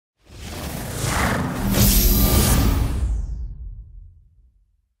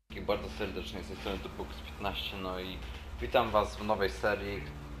wszystkich bardzo serdecznie, z tej strony Początek, no i witam was w nowej serii,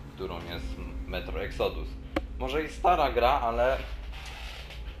 którą jest Metro Exodus. Może i stara gra, ale...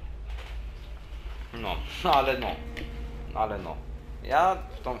 No. Ja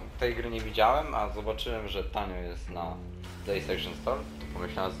tej gry nie widziałem, a zobaczyłem, że tanio jest na PlayStation Store, to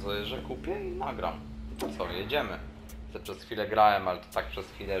pomyślałem sobie, że kupię i nagram. To co, jedziemy. Przez chwilę grałem, ale to tak przez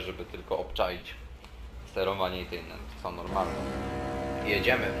chwilę, żeby tylko obczaić sterowanie i to inne, to co normalne.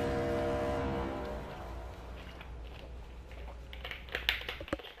 Jedziemy.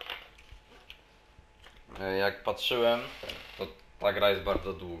 Jak patrzyłem, to ta gra jest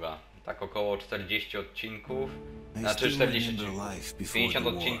bardzo długa. Tak około 40 odcinków. Znaczy 40 odcinków. 50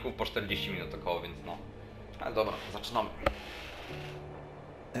 odcinków po 40 minut około, więc no. Ale dobra, zaczynamy.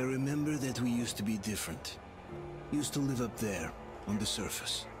 I remember that we used to be different. Used to live up there, on the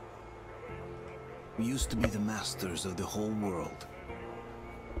surface. We used to be the masters of the whole world.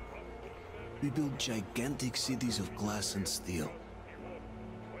 We built gigantic cities of glass and steel.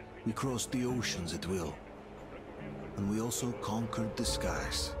 We crossed the oceans at will. And we also conquered the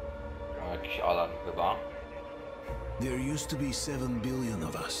skies. Jakiś alarm chyba. There used to be 7 billion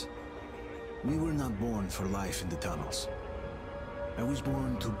of us. We were not born for life in the tunnels. I was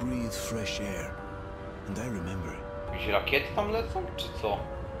born to breathe fresh air. And I remember it. Jakieś rakiety tam lecą, czy co?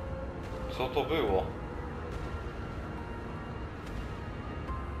 Co to było?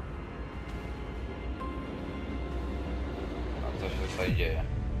 A co się tutaj dzieje?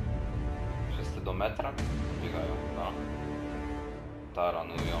 Wszyscy do metra biegają, no.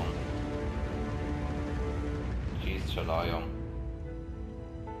 Taranują. Ci strzelają.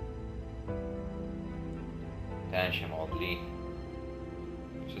 Ten się modli.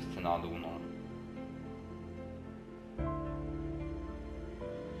 Wszyscy na dół, no.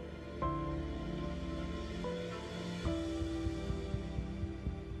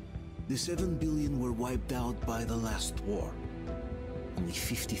 The 7 billion were wiped out by the last war. Only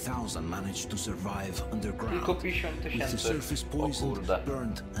 50,000 managed to survive underground, Tylko 50 with the tysięcy. surface poisoned,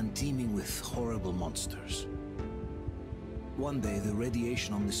 burned, and teeming with horrible monsters. One day the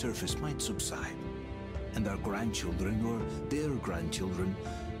radiation on the surface might subside, and our grandchildren or their grandchildren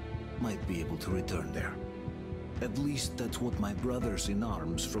might be able to return there. At least that's what my brothers in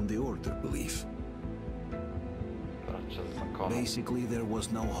arms from the Order believe. Basically, there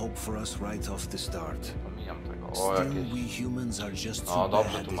was no hope for us right off the start. Still, we humans are just so bad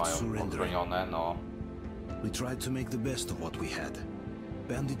at surrendering. We tried to make the best of what we had,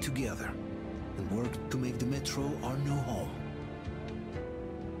 banded together, and worked to make the Metro our new home.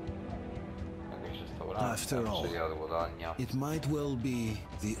 After all, it might well be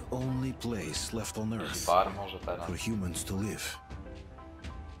the only place left on Earth for humans to live.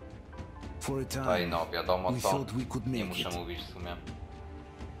 For a time, we thought we could make it.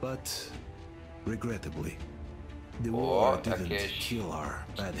 But, regrettably, the war didn't kill our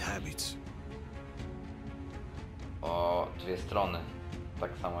bad habits. O, dwie strony.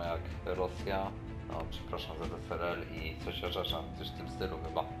 Tak samo jak Rosja, no przepraszam, ZSRL i coś w tym stylu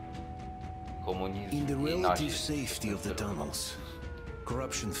chyba. Komunizm In the i relative nazizm, safety of the tunnels,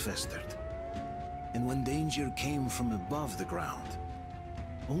 corruption festered. And when danger came from above the ground,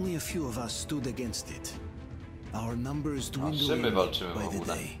 only a few of us stood against it. Our numbers A czym my dwindling walczymy w by the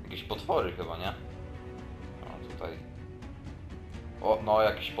ogóle? day. Jakieś potwory chyba, nie? O, tutaj... O, no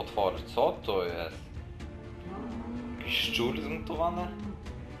jakieś potwory. Co to jest? Jakieś szczury zmutowane?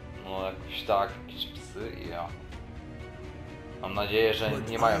 No jakoś tak, jakieś psy i ja... Mam nadzieję, że But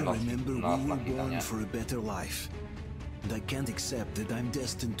nie mają I nas remember na we were hita, born nie? for a better life. And I can't accept that I'm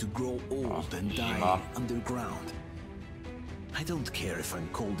destined to grow old and die zima. underground. I don't care if I'm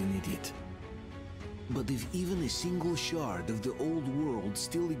called an idiot. But if even a single shard of the old world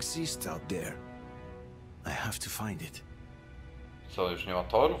still exists out there, I have to find it. Co, już nie ma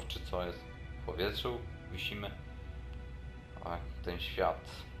torów, czy co jest? W powietrzu wisimy? A, ten świat.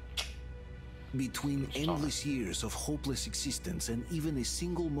 Between endless years of hopeless existence and even a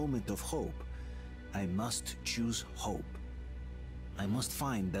single moment of hope, I must choose hope. I must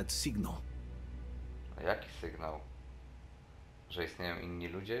find that signal. A jaki sygnał? Że istnieją inni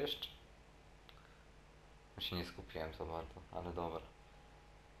ludzie jeszcze? Ja się nie skupiłem za bardzo, ale dobra.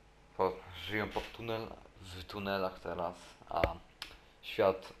 Żyją w tunelach teraz, a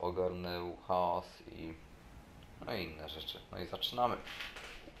świat ogarnął chaos i no i inne rzeczy. No i zaczynamy.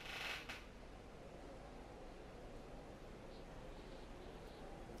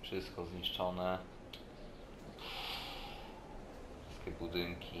 Wszystko zniszczone. Wszystkie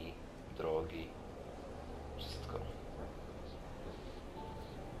budynki, drogi, wszystko.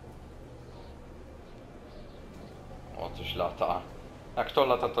 O, coś lata. Jak to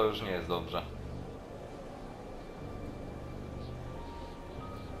lata, to już nie jest dobrze.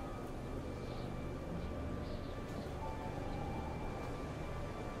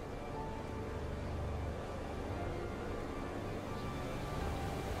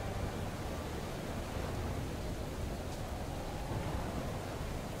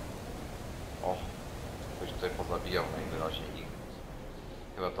 O, ktoś tutaj pozabijał najwyraźniej ich.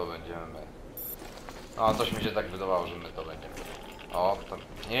 Chyba to będziemy my. No, coś mi się tak wydawało, że my to będziemy. O, to...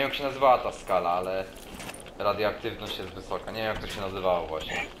 nie wiem jak się nazywała ta skala, ale radioaktywność jest wysoka. Nie wiem jak to się nazywało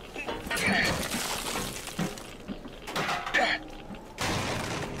właśnie.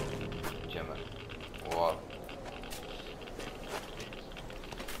 Idziemy. Wow.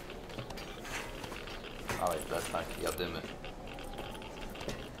 Ale plecak, jadymy.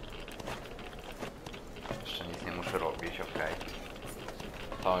 Jeszcze nic nie muszę robić, okej.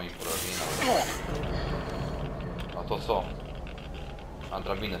 To mi drabina. A to co? A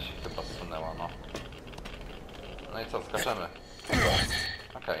drabina się chyba zsunęła, no. No i co, skaczemy.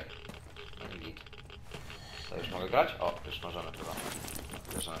 Okej. No i git. To już mogę grać? O, już możemy chyba.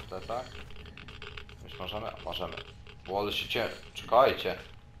 Bierzemy plecak. Już możemy? O, możemy. Bo ale się dzieje. Czekajcie.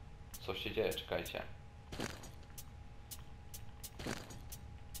 Co się dzieje? Czekajcie.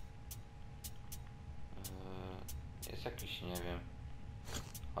 Jest jakiś, nie wiem.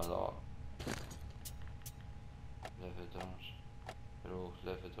 Halo. Lewy drąż. Ruch,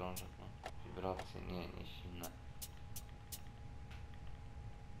 lewy drążek, no. Wibracje, nie silne.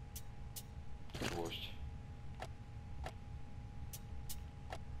 Czułość.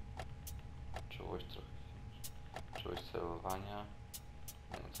 Czułość trochę większa. Czułość celowania.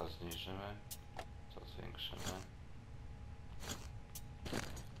 Nie wiem, co zniżymy. Co zwiększymy.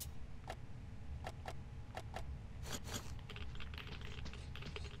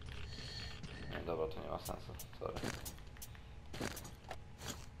 Nie, dobra, to nie ma sensu. Sorry.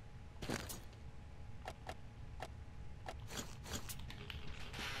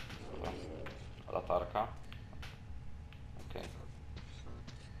 Dobra. Latarka. Okej.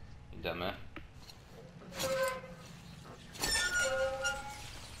 Idziemy.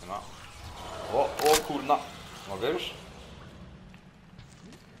 Nie ma. O kurna. Mogę już?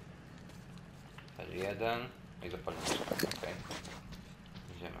 L1. I zapalniczka. Okej.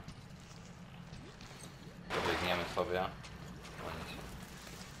 Idziemy. Pobiegniemy sobie.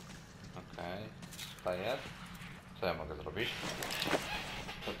 Okej. Tutaj jest. Co ja mogę zrobić?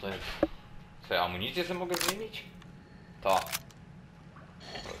 Co to jest? Co ja amunicję sobie mogę zmienić? To.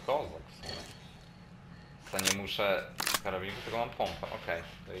 To kozak w sumie. To nie muszę karabinku, tylko mam pompę. Okej,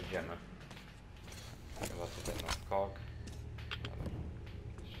 to idziemy. Chyba tutaj na skok. Dobra.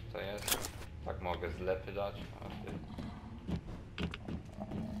 Co to jest? Tak mogę zlepy dać.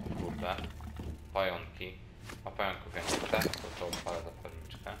 Kurde. Pająki. A pająków ja nie chcę, to odpalę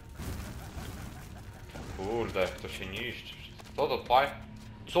zapalniczkę. Kurde, jak to się niszczy. Co to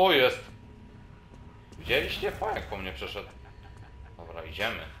Co jest? Widzieliście? Pajak po mnie przeszedł. Dobra,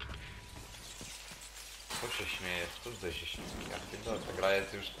 idziemy. Co się śmiejesz? Co tutaj się śmieje? Ja pierdolę, ta gra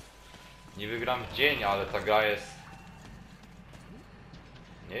jest już... Nie wygram w dzień, ale ta gra jest...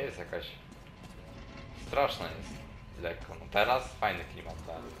 Nie jest jakaś... Straszna jest. Lekko. No teraz fajny klimat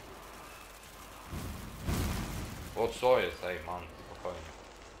dałem. O co jest? Ej man, spokojnie.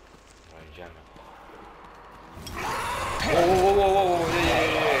 Dobra, idziemy. Wow,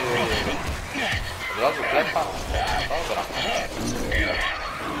 od razu klepa. Dobra.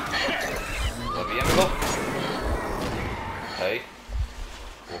 Zabijemy go. Hej.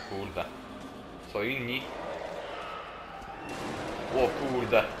 O kurde. Co inni? O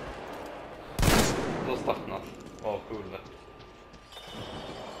kurde. Zostaw nas. O kurde.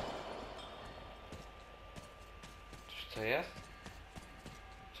 Coś co jest?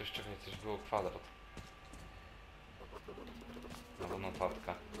 Coś czekaj, coś było kwadrat. Albo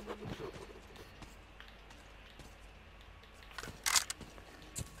notatka.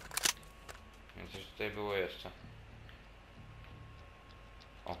 Więc coś tutaj było jeszcze.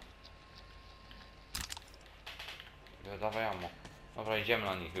 O. Dawaj ammo. Dobra, idziemy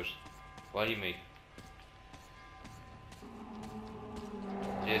na nich już. Walimy ich.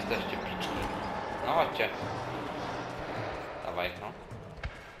 Gdzie jesteście, piczki? No chodźcie. Dawaj, no.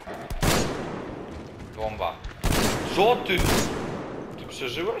 Bomba. Co ty? Ty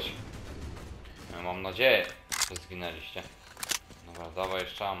przeżyłeś? Ja mam nadzieję, że zginęliście. Dobra, dawaj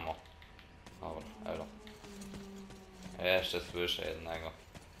jeszcze ammo. Dobra, elo. Jeszcze słyszę jednego.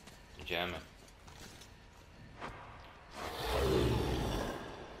 Idziemy.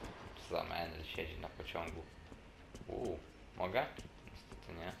 Za menel siedzi na pociągu. Mogę?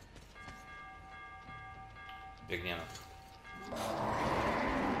 Niestety nie. Biegniemy.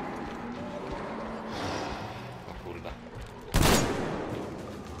 O kurde.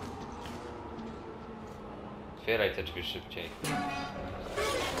 Otwieraj te drzwi szybciej.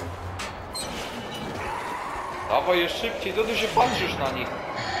 Dawaj je szybciej, to ty się patrzysz na nich.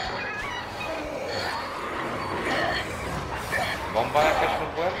 Bomba jakaś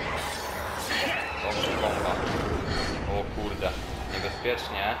w łeb? Dobrze, bomba. O kurde,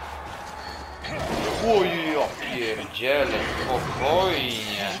 niebezpiecznie. Oj, ja pierdzielę,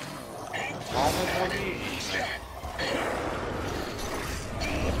 spokojnie. Co my zrobiliśmy?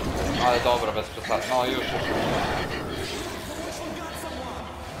 Ale dobra, bez przesady. No już.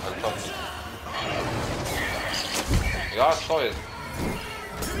 Ale to... Ja, co jest?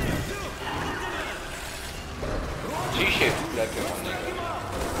 Dzisiaj lepiej o niego.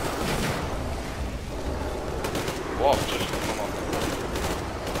 Ło, przecież to pomogę.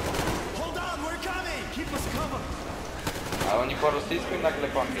 Ale oni po rosyjsku i nagle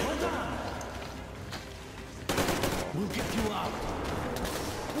po angielsku.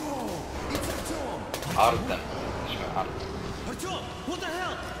 Artem. Jesteśmy Artem.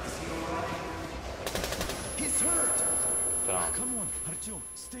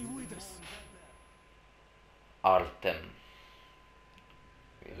 Artem.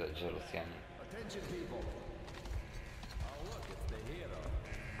 Widać, że Rosjanie.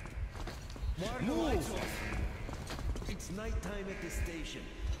 It's nighttime at the station.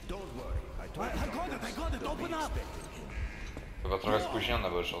 Don't worry. I got it. Open up. Chyba trochę spóźnione,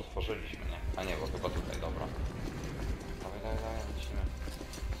 bo już otworzyliśmy, nie? A nie, bo chyba tutaj, dobra. Dawaj, lecimy.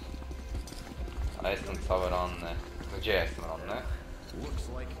 Ale jestem cały ranny. Gdzie jestem ranny?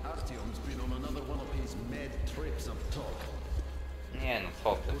 Nie no,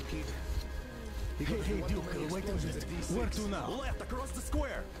 co ty? Hey, Duke, wait a minute. Where to now? Left, across the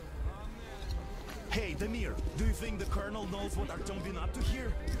square. Hey, Damir, do you think the Colonel knows what Artyom been up to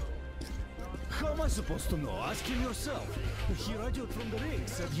here? How am I supposed to know? Ask him yourself. He radioed from the rig,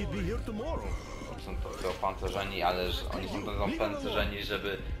 said he'd be here tomorrow. Są to opancerzeni, ale oni są to opancerzeni,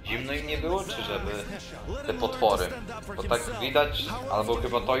 żeby zimno im nie było, czy żeby te potwory? Bo tak widać, albo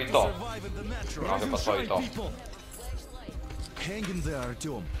chyba to i to. No chyba to i to. Hang in there,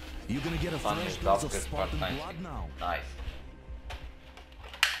 Artyom. You're gonna get a Pan fresh jest dose of dawkę Spartan spartańskiej. blood now. Nice.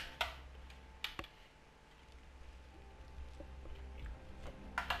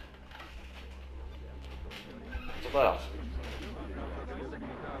 Co teraz?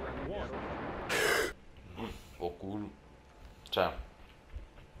 O kur... Czemu?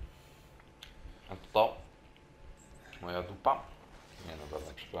 A to? Moja dupa? Nie no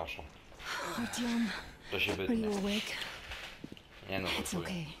dobra, przepraszam. Artyom, To się are wytnie. you awake? Nie no, It's żartuję.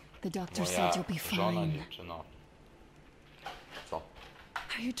 okay. The doctor Moja said you'll be żona, fine. dziewczyno. Co?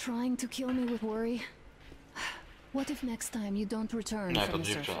 Are you trying to kill me with worry? What if next time you don't return Nie, to from the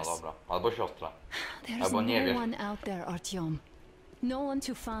dziewczyna, surface? dobra. Albo siostra. There's Albo nie no wiesz. one out there, Artyom. No one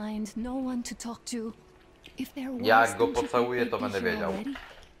to find, no one to talk to. If there was, Jak go don't you pocałuję, think to we'd będę be here wiedział. already?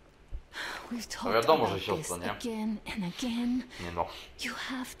 We've No talked wiadomo, że about siostra, this nie? again and again. Nie no. You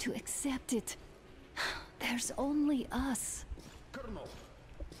have to accept it. There's only us. Colonel.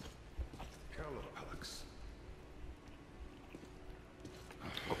 Hello, Alex.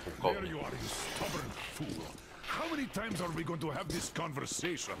 To There pułkownik. you are, you stubborn fool. How many times are we going to have this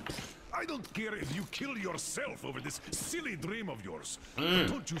conversation? I don't care if you kill yourself over this silly dream of yours. But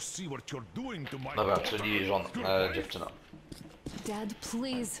don't you see what you're doing to my Dobra, daughter? czyli żona, Your wife? dziewczyna. Dad,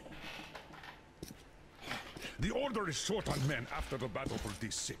 please. The order is short on men after the battle for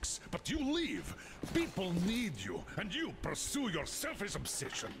D6, but you leave. People need you, and you pursue your selfish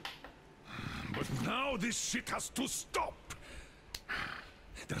obsession. But now this shit has to stop.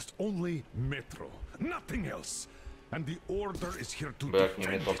 There's only Metro, nothing else. And the order is here to Bo jak nie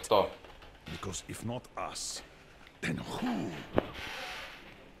defend wie, to it. kto? Because if not us, then who?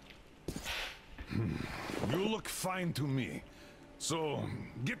 You look fine to me. So,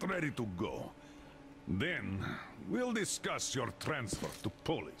 get ready to go. Then, we'll discuss your transfer to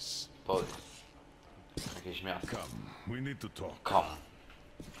Polis. To jakieś miasto. Come, we need to talk. Kom.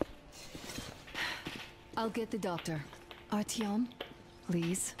 I'll get the doctor. Artyom,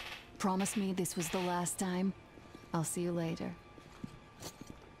 please, promise me this was the last time. I'll see you later.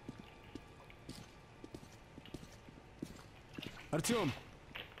 Artyom,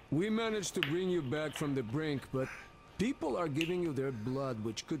 we managed to bring you back from the brink, but people are giving you their blood,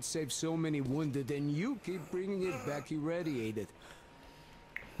 which could save so many wounded, and you keep bringing it back irradiated.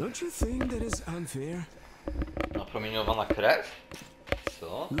 Don't you think that is unfair? Napromieniowana krew?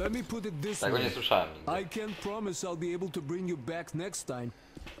 Co? Let me put it this Tego nie way. słyszałem nigdy. I can't promise I'll be able to bring you back next time.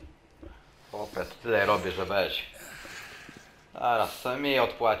 Popes, tyle robię, że weź. Zaraz, to mi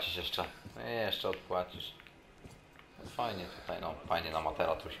odpłacisz jeszcze. Jeszcze odpłacisz. Fajnie tutaj, no. Fajnie na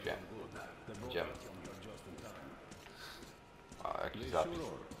materacu śpię. Idziemy. A, jakiś zapis.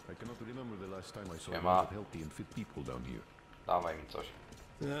 I cannot remember the last time I saw a Siema. bunch of healthy and fit people down here. Dawaj mi coś.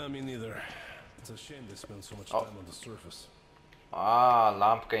 Yeah, me neither. It's a shame they spend so much Oh. time on the surface. A,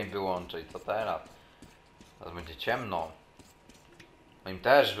 lampkę im wyłączę i co teraz? Teraz będzie ciemno. No im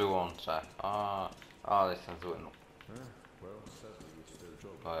też wyłączę. A, ale jestem zły, no.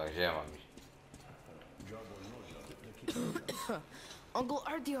 O, jak gdzie mam iść? Uncle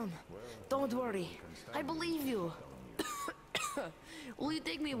Artyom, don't worry. I believe you. Will you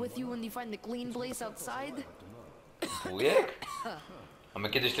take me with you when you find the clean place outside? Wujek? A my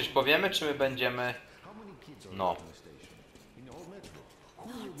kiedyś coś powiemy, czy my będziemy... No.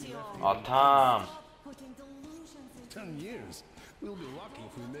 A tam! 10 years. We'll be lucky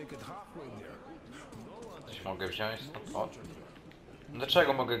if we make it halfway there. Coś mogę wziąć? O.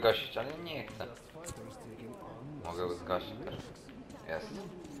 Dlaczego mogę gasić? Ale nie chcę. Mogę zgasić też. Jest.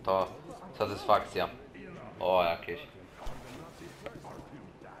 To satysfakcja. O, jakieś.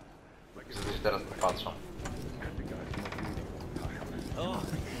 Wszyscy się teraz popatrzą. Oh,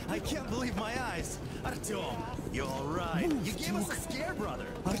 I can't believe my eyes. Artyom, you're all right. You gave us a scare, brother.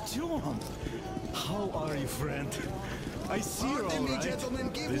 Artyom! How are you, friend? I see you're all right. Gentlemen,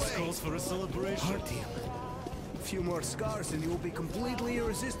 give This way. calls for a celebration. Artyom, a few more scars and you'll be completely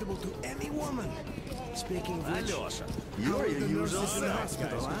irresistible to any woman. Speaking of which, Alyosha, how you're are the your usual nurses in the self,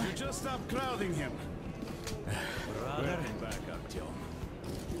 hospital, guys. huh? You just stop crowding him. Welcome back, Artyom.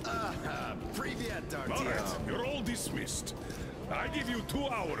 Привет, All Artyom. right, you're all dismissed. I give you 2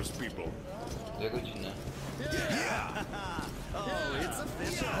 hours, people. 2 godziny. Oh, it's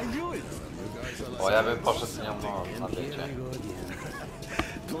official. I knew it. O, ja bym poszedł z nią na wiecie.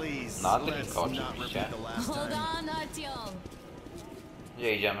 Please, Na let's tylko not oczywiście. repeat the last Hold time. on, Artyom.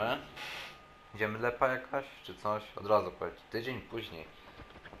 Gdzie idziemy? Idziemy lepa jakaś, czy coś? Od razu powiedz. Tydzień później.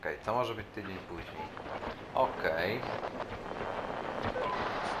 Okej, co może być tydzień później? Okej.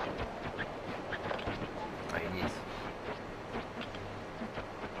 No i nic.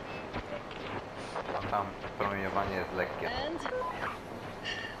 A tam promieniowanie jest lekkie. And?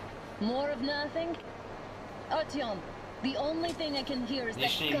 More of nothing? Artyom, the only thing I can hear is that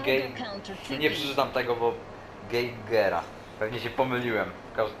Niszczni Geiger counter Nie ticking. przeczytam tego, bo Geigera. Pewnie się pomyliłem.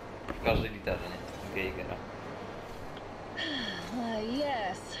 W każdej literze, nie? Geigera.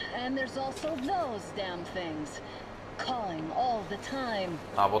 Yes, and there's also those damn things. Calling all the time.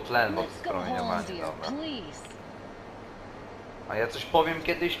 A, bo tlen, bo to Let's jest go home, promieniowanie, dear, dobra. please. A ja coś powiem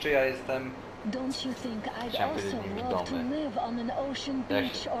kiedyś, czy ja jestem... Don't you think I'd Chciałem also powiedzieć love to niewidomy. live on an ocean Jak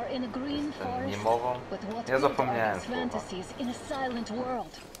beach się- or in a green jestem forest niemową? with what Ja good zapomniałem are its słowa. fantasies in a silent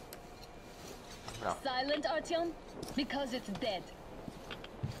world? Dobra. Silent, Artyom? Because it's dead.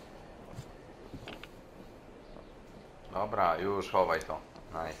 Dobra, już chowaj to.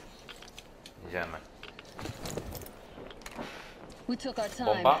 Nice. Idziemy. We took our time.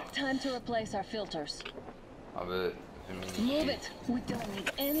 Bomba? Time to replace our filters. Aby wymienić... Move it. We don't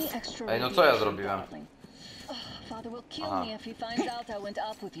need any extra Ej, no co ja radiation, zrobiłem? darling. Oh, Father will kill Aha. me if he finds out I went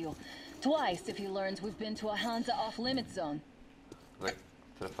up with you. Twice if he learns we've been to a Hansa off-limit zone.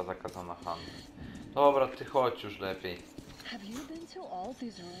 Strefa zakazana handlu. Dobra, ty chodź już lepiej. Have you been to all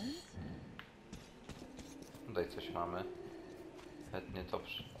these ruins? Tutaj coś mamy. Chętnie to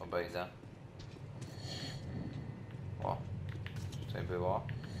obejdę. O, tutaj było.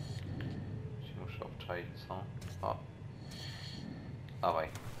 Się muszę obczaić, co? O. Dawaj.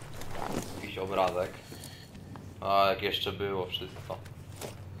 Jakiś obrazek. A, jak jeszcze było wszystko.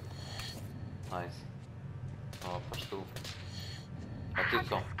 Nice. O, patrz tu. A ty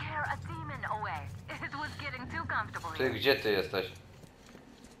co? Scare a demon away. It was getting too comfortable Ty, here. gdzie ty jesteś?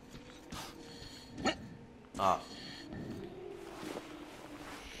 A.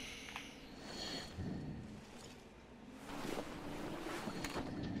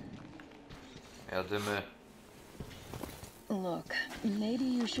 Jadymy. Look, maybe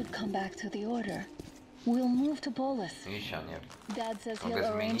you should come back to the order. We'll move to Polis. Misia, nie. Dad says Mogę he'll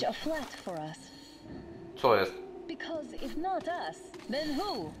arrange zmienić? a flat for us. Co jest? Because if not us, then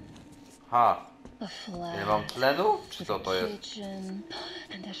who? Ha. A flat. Nie mam tlenu? Czy with co a to jest? kitchen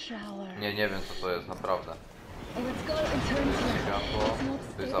and a shower. Nie wiem co to jest, naprawdę. Let's go and turn here. Światło. It's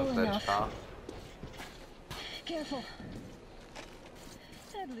not Tu jest stable enough. apteczka. Careful.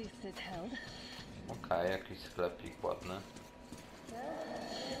 At least it's held. Okej, jakiś sklepik ładny.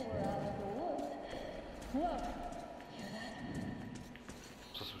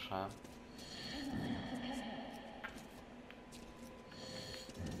 Co słyszałem?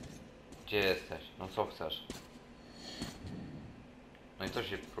 Gdzie jesteś? No co chcesz? No i co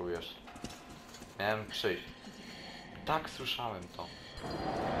się próbujesz? Miałem przyjść. Tak, słyszałem to.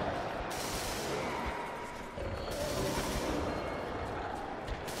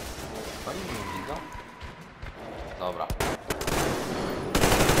 Oni mnie widzą? Dobra.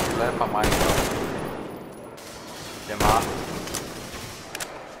 Lepa Minecraft. Gdzie ma?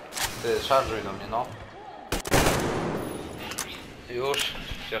 Ty, szarżuj do mnie, no. Już.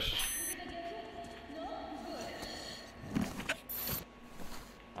 Cieszysz.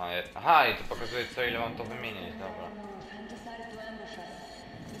 Aha, i to pokazuje co ile mam to wymienić, dobra.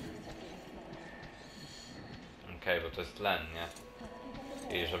 Okej, bo to jest tlen, nie?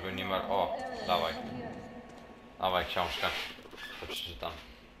 I żeby nie ma... O, dawaj. Dawaj książkę. To przeczytam.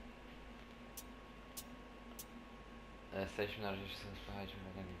 Jesteśmy na razie się słuchajcie,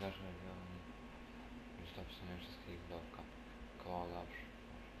 jak wydarzy regiony. Już to przynajmniej wszystkich dookoła. Kolaps.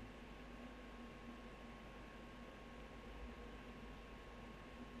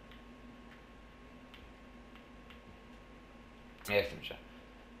 Nie chcę się.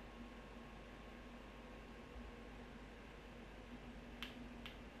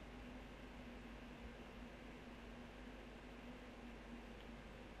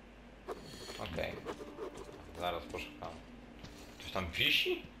 Okej. Zaraz poszukam. Coś tam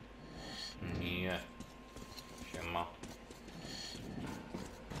wisi? Nie. Siema.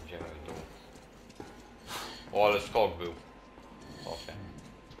 Idziemy w dół. O, ale skok był. Sofia.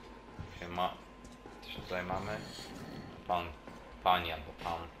 Siema. Coś tutaj mamy? Pani albo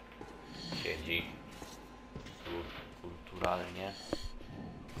pan siedzi kulturalnie.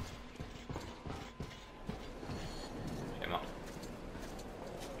 Siema.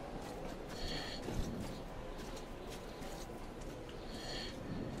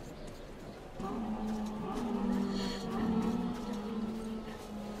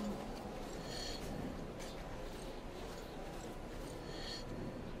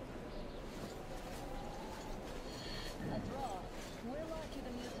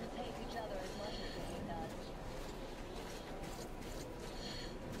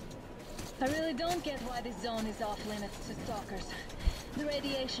 I really don't get why this zone is off limits to stalkers. The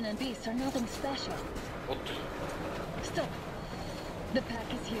radiation and beasts are nothing special. Stop. The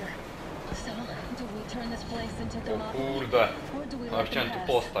pack is here. So, do we turn this place into the mob? Kurde. Or do we No let chciałem them tu pass?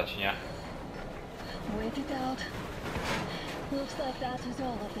 postać, nie? Wait it out. Looks like that was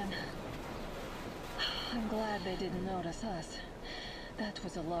all of them. I'm glad they didn't notice us. That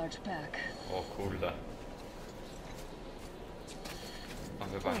was a large pack. O kurde. No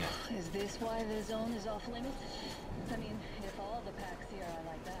chyba nie. Is this why the zone is off limits? I mean, if all the packs here are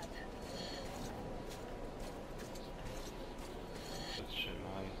like that.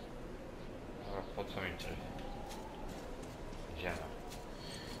 Przytrzymaj. Dobra, po co mi coś? Idziemy.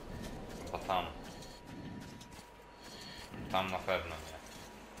 Chyba tam. Tam na pewno nie.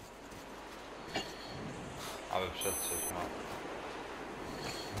 Aby przetrzeć, no.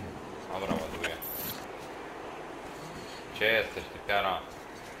 Dobra, ładuję. Gdzie jesteś, ty piara?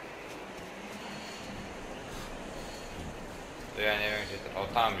 To ja nie wiem gdzie ty... O,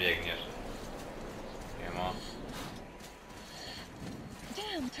 tam biegniesz. Nie ma.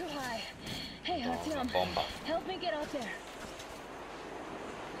 Damn, too high. Hey, Artyom, Bomba. help me get out there.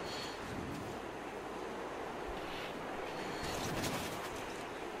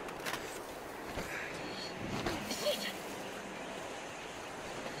 Shit!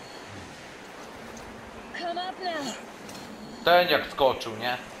 Come up now. Ten jak skoczył,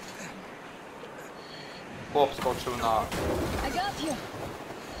 nie? Chłop skoczył na... I got you.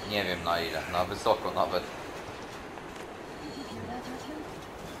 Nie wiem na ile, na wysoko nawet. Did you hear that, Artyom?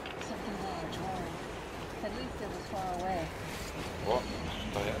 Something large roaring. At least it was far away. O,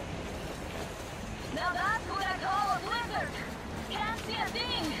 to jest? Now that's what I call a blizzard. Can't see a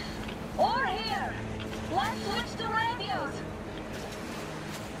thing. Or hear. Let's switch to radios.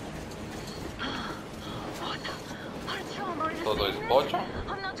 Artyom, are you Co to jest seeing this? pociąg?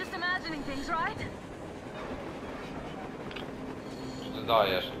 I'm not just imagining things, right? Czy ty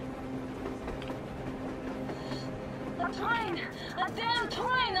dajesz? A train! A damn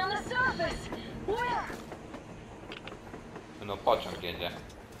train on the surface! Where? No pociąg jedzie.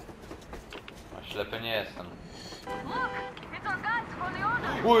 A ślepy nie jestem. Look, it's our guys from the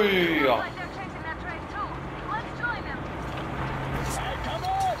order. Uj! Looks like they're chasing that train too. Let's join them. Hey, come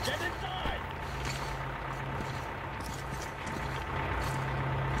on, get inside!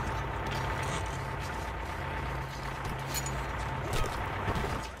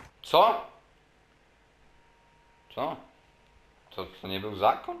 Co? Co? To nie był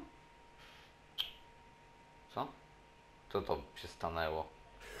zakon? Co? Co to się stanęło?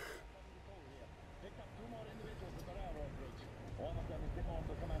 Picked up 2 more individuals at the railroad bridge. One of them is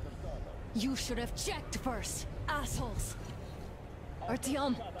You should have checked first, assholes.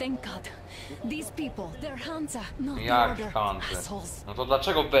 Artyom, thank God. These people, they're Hansa, not the Jak order. Hansy? Assholes. No to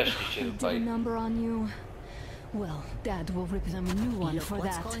dlaczego weszliście Did a tutaj? number on you. Well, Dad will rip them a new one Look, for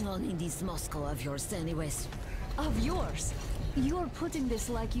what's that. going on in this Moscow of yours anyways? Of yours? You're putting this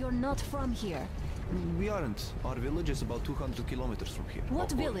like you're not from here. We aren't. Our village is about 200 kilometers from here.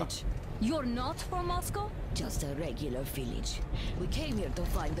 What village? You're not from Moscow? Just a regular village. We came here to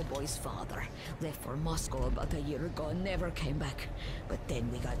find the boy's father. Left for Moscow about a year ago and never came back. But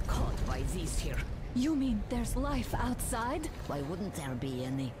then we got caught by these here. You mean there's life outside? Why wouldn't there be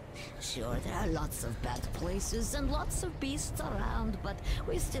any? Sure, there are lots of bad places and lots of beasts around, but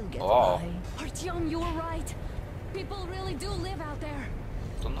we still get by. Artyom, you were right. People really do live out there.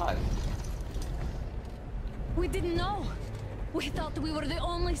 To nice. We didn't know. We thought we were the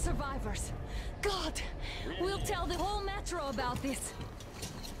only survivors. God, we'll tell the whole metro about this.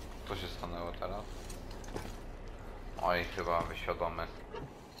 Co się stanęło teraz? Oj, chyba wysiadamy.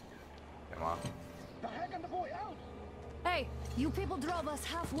 Nie ma. Hey, you people drove us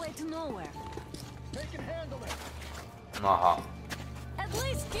halfway to nowhere. Aha. At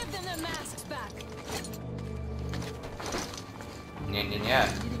least give them their masks back. Nie, nie, nie.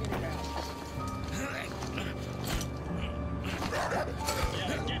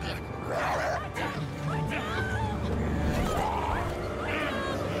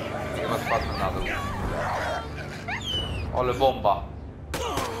 Chyba spadłem na dół. Ale bomba.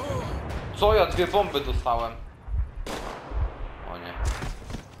 Co ja 2 bomby dostałem? O nie.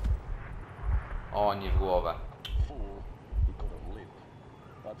 O, nie w głowę.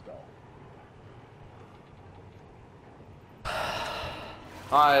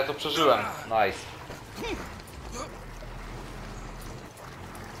 A, ja to przeżyłem. Nice.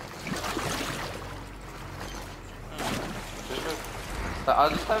 Czyżby...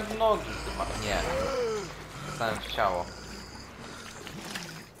 Ale dostałem w nogi chyba. Nie. Dostałem w ciało.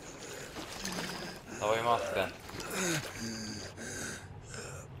 Dawaj maskę.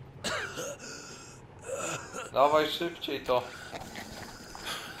 Dawaj szybciej to.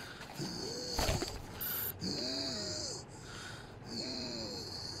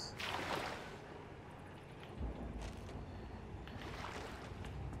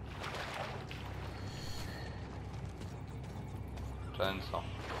 Często.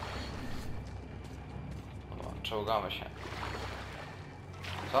 Dobra, czołgamy się.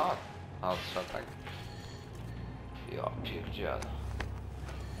 Co? A tak? Ja pierdzielę.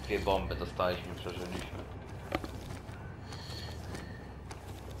 2 bomby dostaliśmy, przeżyliśmy.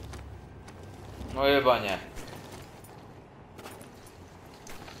 No chyba nie.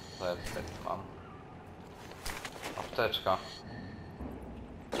 Co ja tutaj mam? Apteczka.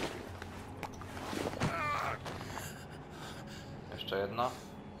 Jeszcze jedna.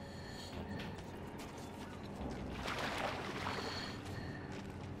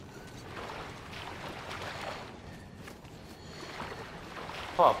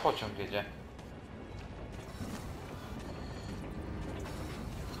 O, pociąg jedzie.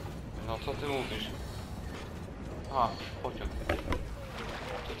 No co ty mówisz? A, pociąg.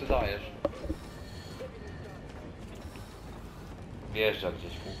 Co ty dajesz? Wjeżdża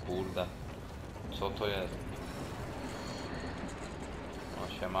gdzieś, o kurde. Co to jest?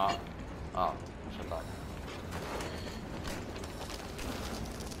 No się ma. A, muszę tak.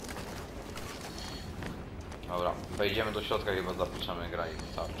 Dobra, wejdziemy do środka, chyba zapiszemy gra i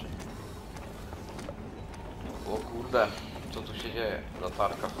wystarczy. O kurde, co tu się dzieje?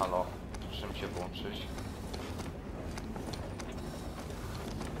 Latarka, halo. Czym się włączyć?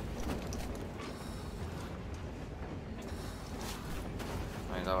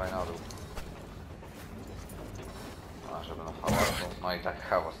 No i dawaj na dół. A, żeby na hałasu. No i tak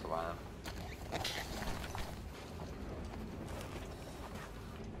hałasowałem.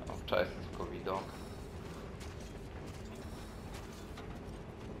 No, cześć, tylko widok.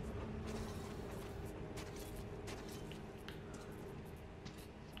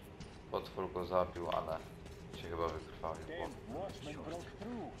 Potwór go zabił, ale się chyba wykrwawił.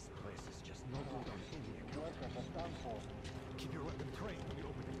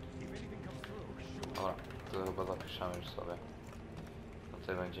 Dobra, to chyba zapiszemy już sobie.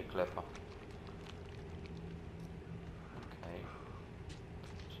 Tutaj będzie klepa. Okej.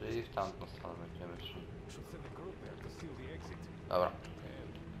 Czyli w tamtą stronę będziemy szli. Dobra.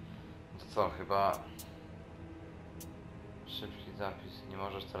 To co, chyba... Szybki zapis. Nie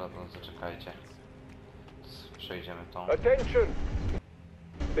możesz teraz, no zaczekajcie. Przejdziemy tą. Attention!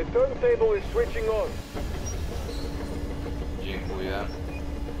 The turntable is switching on. Dziękuję.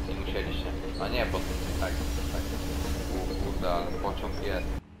 Nie musieliście. A nie, bo to tak. O kurde, ale pociąg jest.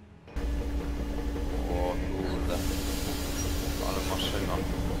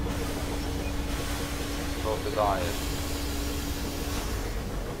 wydajesz.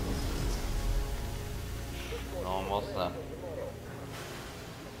 No, mocne.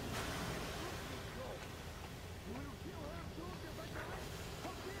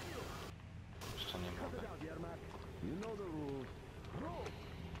 Jeszcze nie mogę.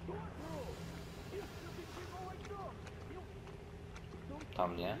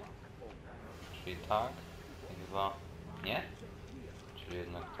 Tam nie? Czyli tak? I chyba nie? Czyli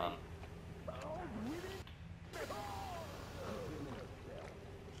jednak tam.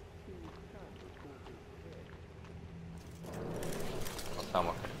 No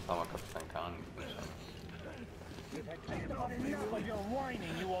sama kapitenka, nic nie trzeba.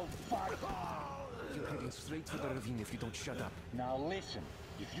 You're heading straight for the ravine if you don't shut up. Now listen,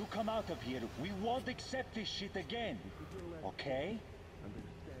 if you come out of here, we won't accept this shit again. Okay?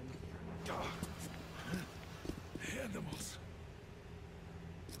 Animals.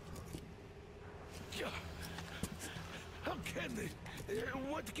 How can they?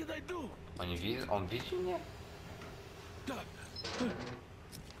 What can I do? On widzi mnie?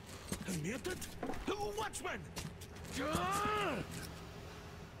 Mutant? Watchman!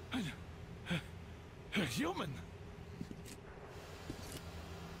 Human?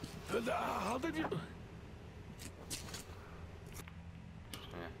 How did you...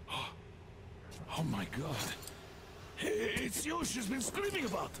 Oh my god. It's you she's been screaming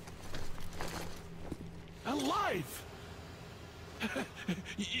about. Alive!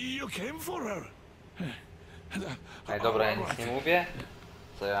 You came for her. Ej, dobra, ja nic nie mówię.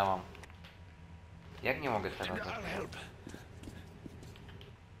 Co ja mam? Jak nie mogę teraz?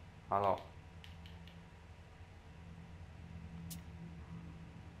 Halo?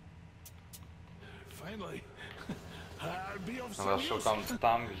 Dobra, szukam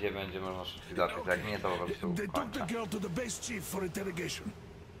tam, gdzie będzie można szybciej zapisać. Jak nie, to po prostu They took the kończę. girl to the base chief for interrogation.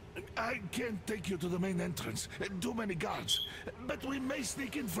 I can't take you to the main entrance. Too many guards. But we may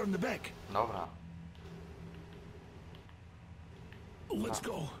sneak in from the back. Dobra. Let's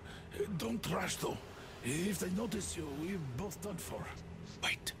go. Don't rush though. If they notice you, we're both done for.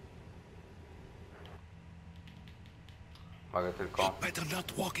 Wait. Mogę tylko... You better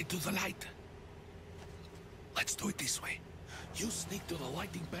not walk into the light. Let's do it this way. You sneak to the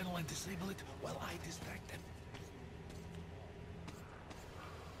lighting panel and disable it while I distract them.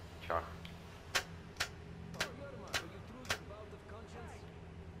 Ciach.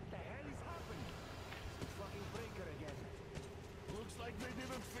 Looks like they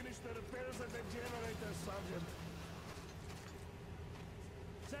didn't finish the repairs at the generator, Sergeant.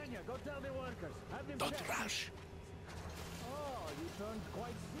 Sanya, go tell the workers. Have them Don't rush. Oh, you turned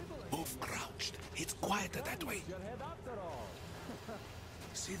quite civil. Move crouched. It's quieter that way. Your head after all.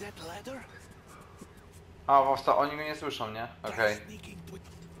 See that ladder? A, powsta, oni mnie nie słyszą, nie? Okej.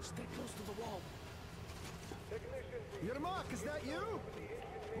 Stay close to the wall. Yermak, is that you?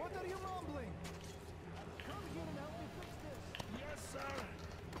 What are you mumbling? Come here and help me fix this. Yes, sir.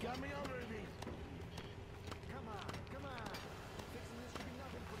 Got me already. Come on, come on. Fixing this should be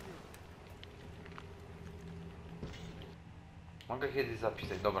nothing for you. Mogę kiedyś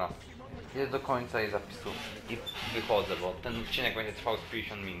zapisać, dobra. Jest do końca i zapisu. I wychodzę, bo ten odcinek będzie trwał z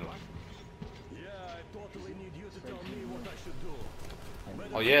 50 minut.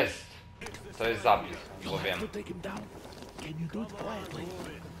 O, jest! To jest zapis, bo wiem.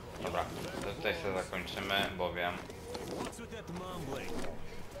 Dobra, to tutaj sobie zakończymy, bo wiem.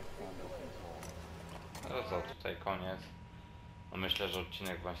 No co, tutaj koniec. No myślę, że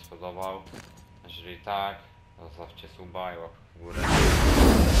odcinek wam się spodobał. Jeżeli tak, to zostawcie suba i łapkę w górę.